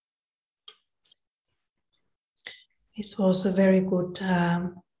This was a very good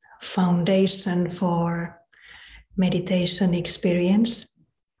foundation for meditation experience.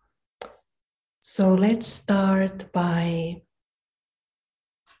 So let's start by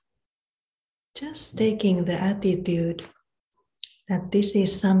just taking the attitude that this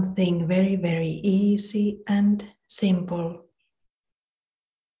is something very, very easy and simple,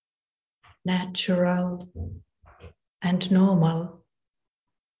 natural and normal.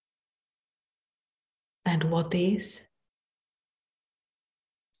 And what is?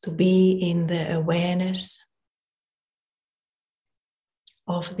 To be in the awareness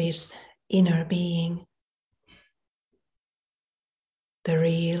of this inner being, the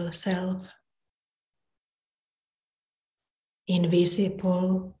real self,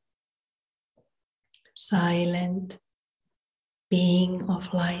 invisible, silent being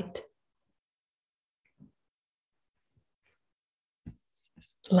of light,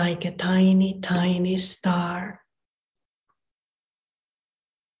 like a tiny, tiny star.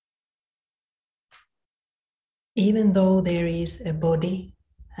 Even though there is a body,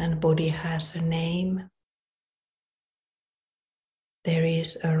 and body has a name, there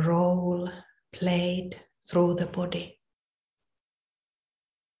is a role played through the body.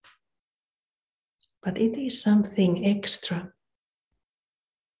 But it is something extra.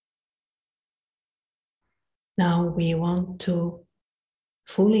 Now we want to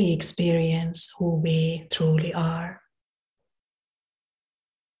fully experience who we truly are,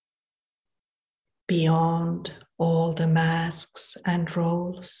 beyond all the masks and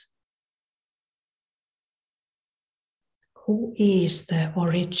roles. Who is the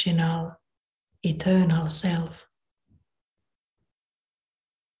original, eternal self?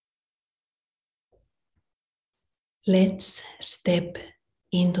 Let's step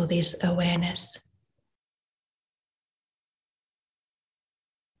into this awareness.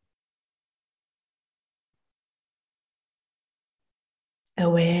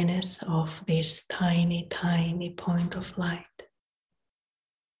 Awareness of this tiny, tiny point of light.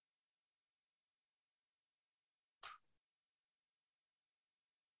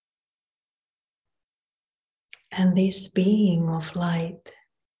 And this being of light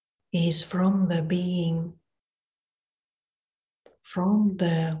is from the being, from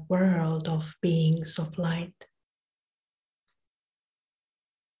the world of beings of light.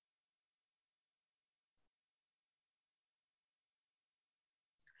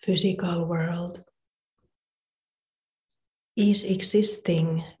 Physical world is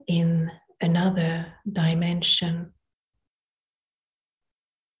existing in another dimension,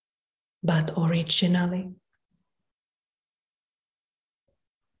 but originally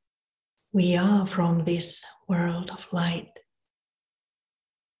we are from this world of light.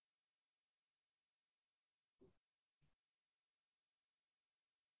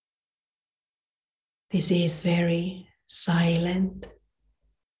 This is very silent,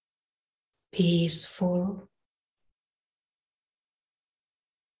 peaceful,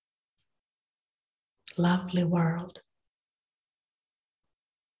 lovely world.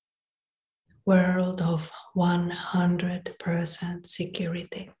 World of 100%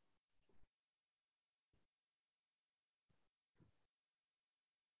 security.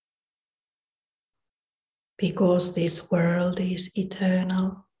 Because this world is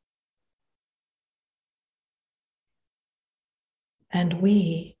eternal. And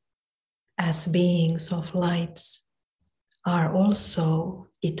we, as beings of lights, are also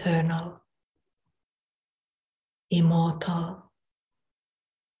eternal, immortal.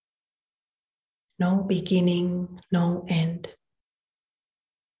 No beginning, no end.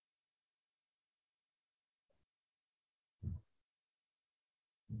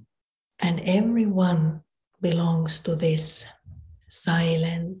 And everyone belongs to this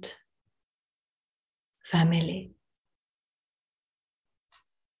silent family.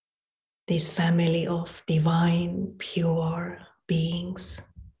 This family of divine, pure beings.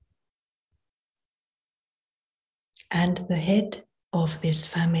 And the head of this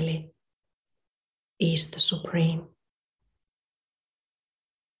family is the Supreme.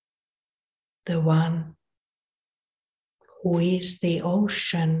 The one who is the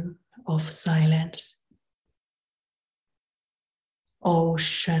ocean of silence,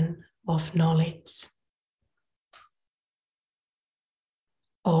 ocean of knowledge,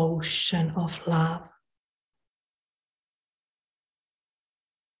 ocean of love,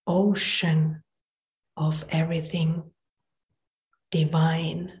 ocean of everything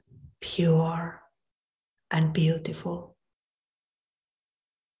divine, pure, and beautiful.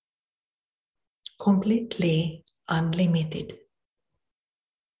 Completely unlimited,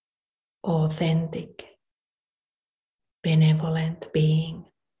 authentic, benevolent being.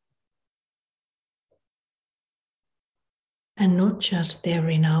 And not just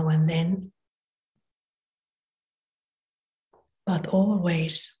every now and then, but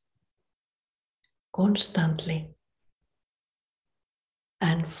always, constantly,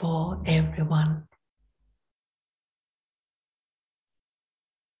 and for everyone.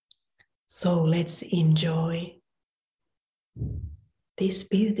 So let's enjoy this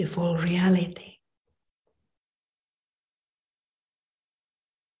beautiful reality.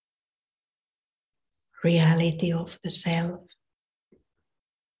 Reality of the self.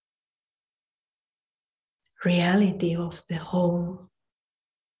 Reality of the home.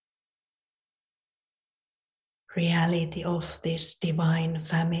 Reality of this divine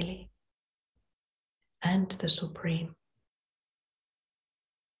family and the Supreme.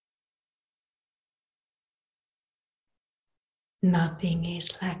 Nothing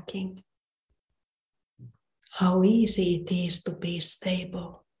is lacking. How easy it is to be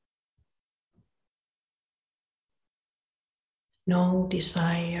stable. No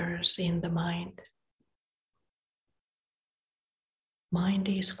desires in the mind. Mind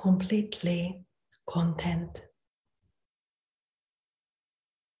is completely content,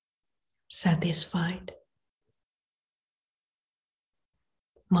 satisfied.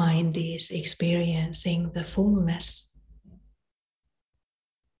 Mind is experiencing the fullness.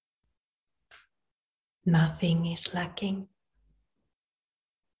 Nothing is lacking.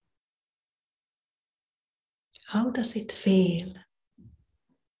 How does it feel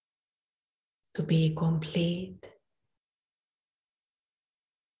to be complete,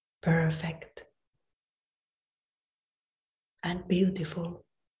 perfect, and beautiful?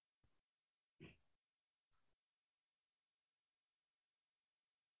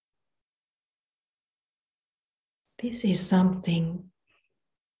 This is something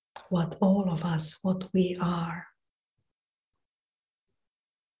what all of us, what we are.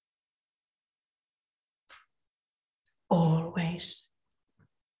 Always,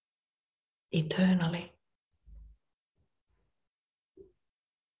 eternally.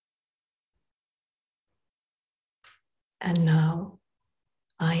 And now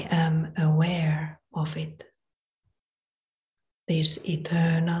I am aware of it. This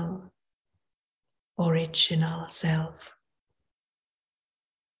eternal, original self.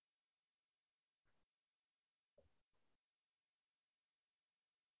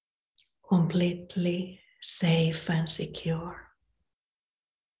 Completely safe and secure.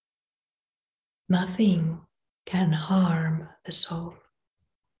 Nothing can harm the soul.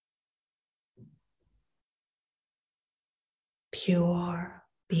 Pure,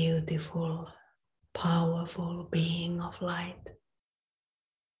 beautiful, powerful being of light.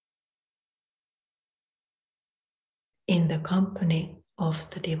 In the company of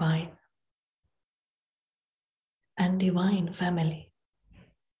the divine and divine family.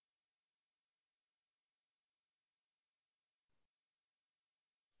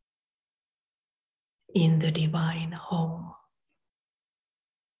 In the divine home.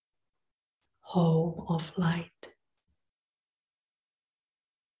 Home of light.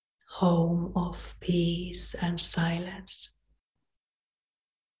 Home of peace and silence.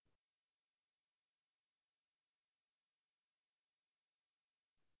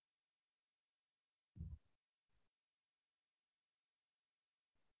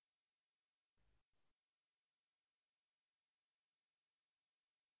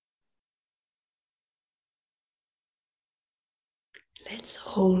 Let's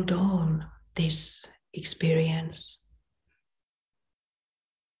hold on this experience.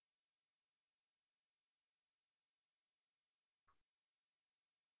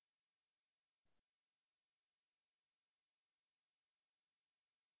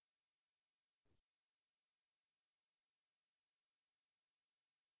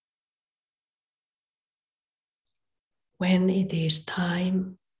 When it is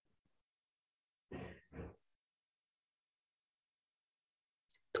time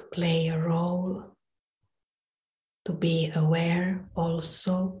to play a role, to be aware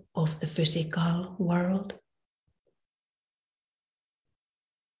also of the physical world,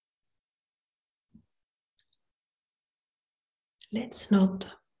 let's not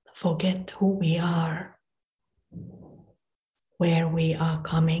forget who we are, where we are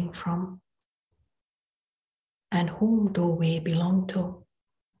coming from, and whom do we belong to.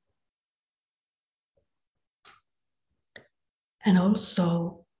 And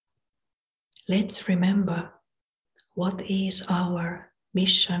also, let's remember what is our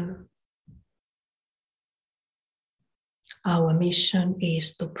mission. Our mission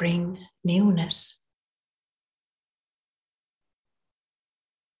is to bring newness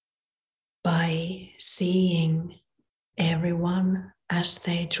by seeing everyone as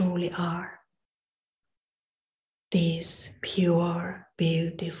they truly are. these pure,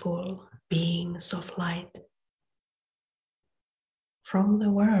 beautiful beings of light from the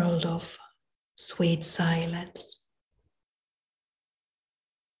world of sweet silence.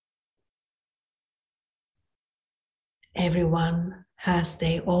 Everyone has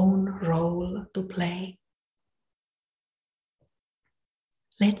their own role to play.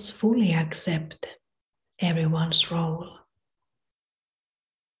 Let's fully accept everyone's role,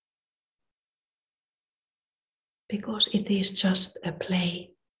 because it is just a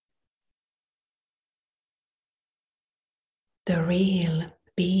play. The real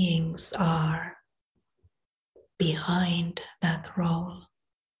beings are behind that role.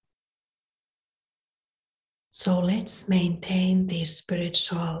 So let's maintain this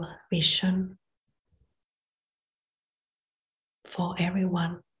spiritual vision for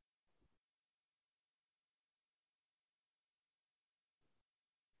everyone.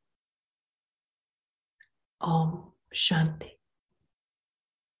 Om Shanti.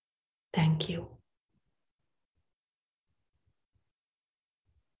 Thank you.